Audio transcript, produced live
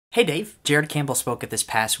Hey Dave! Jared Campbell spoke at this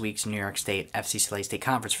past week's New York State FCCLA State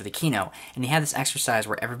Conference for the keynote, and he had this exercise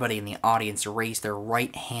where everybody in the audience raised their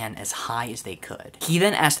right hand as high as they could. He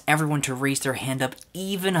then asked everyone to raise their hand up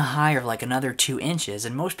even higher, like another 2 inches,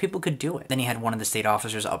 and most people could do it. Then he had one of the state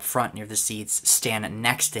officers up front near the seats stand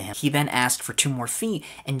next to him. He then asked for 2 more feet,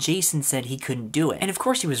 and Jason said he couldn't do it. And of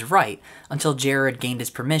course he was right, until Jared gained his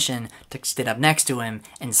permission to stand up next to him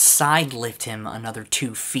and side lift him another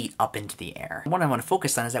 2 feet up into the air. What I want to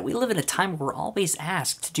focus on is that we live in a time where we're always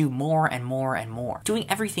asked to do more and more and more. Doing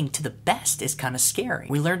everything to the best is kind of scary.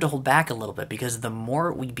 We learn to hold back a little bit because the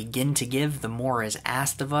more we begin to give, the more is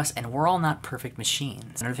asked of us, and we're all not perfect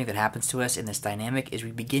machines. Another thing that happens to us in this dynamic is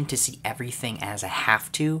we begin to see everything as a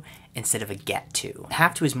have to instead of a get to.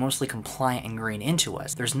 Have to is mostly compliant and ingrained into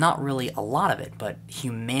us. There's not really a lot of it, but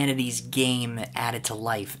humanity's game added to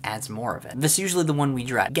life adds more of it. This is usually the one we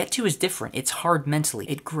dread. Get to is different. It's hard mentally.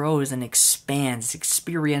 It grows and expands. It's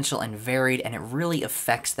experiential and varied, and it really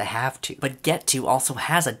affects the have to. But get to also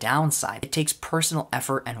has a downside. It takes personal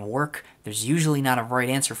effort and work. There's usually not a right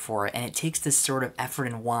answer for it, and it takes this sort of effort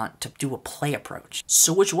and want to do a play approach.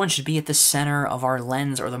 So which one should be at the center of our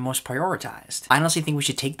lens or the most prioritized? I honestly think we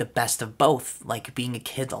should take the best of both, like being a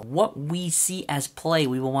kid. What we see as play,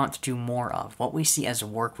 we will want to do more of. What we see as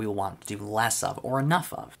work, we will want to do less of, or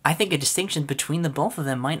enough of. I think a distinction between the both of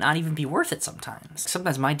them might not even be worth it sometimes.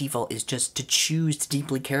 Sometimes my default is just to choose to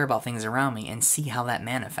deeply care about things around me and see how that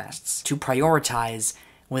manifests. To prioritize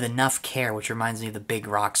with enough care, which reminds me of the big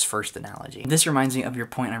rocks first analogy. This reminds me of your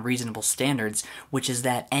point on reasonable standards, which is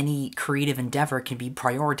that any creative endeavor can be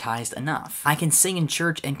prioritized enough. I can sing in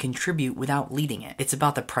church and contribute without leading it. It's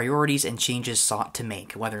about the priorities and changes sought to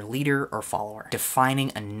make, whether leader or follower.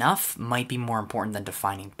 Defining enough might be more important than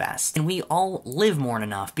defining best. And we all live more than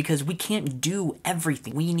enough because we can't do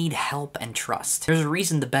everything. We need help and trust. There's a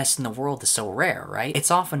reason the best in the world is so rare, right? It's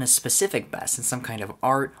often a specific best in some kind of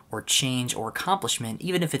art or change or accomplishment,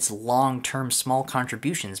 even if it's long-term small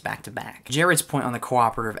contributions back to back. Jared's point on the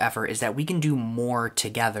cooperative effort is that we can do more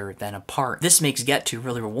together than apart. This makes Get To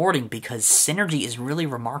really rewarding because synergy is really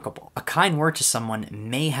remarkable. A kind word to someone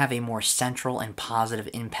may have a more central and positive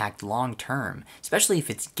impact long-term, especially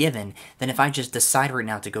if it's given, than if I just decide right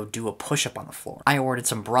now to go do a push-up on the floor. I awarded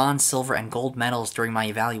some bronze, silver, and gold medals during my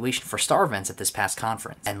evaluation for star events at this past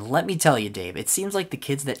conference. And let me tell you, Dave, it seems like the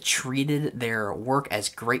kids that treated their work as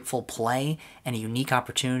grateful play and a unique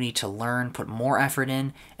opportunity to learn, put more effort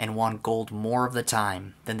in, and won gold more of the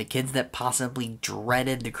time than the kids that possibly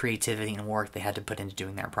dreaded the creativity and work they had to put into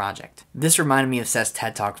doing their project. This reminded me of Seth's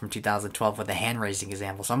TED Talk from 2012 with a hand-raising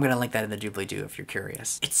example, so I'm going to link that in the doobly-doo if you're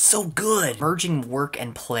curious. It's so good! Merging work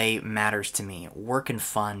and play matters to me. Work and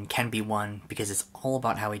fun can be one because it's all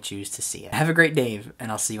about how we choose to see it. Have a great day,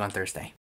 and I'll see you on Thursday.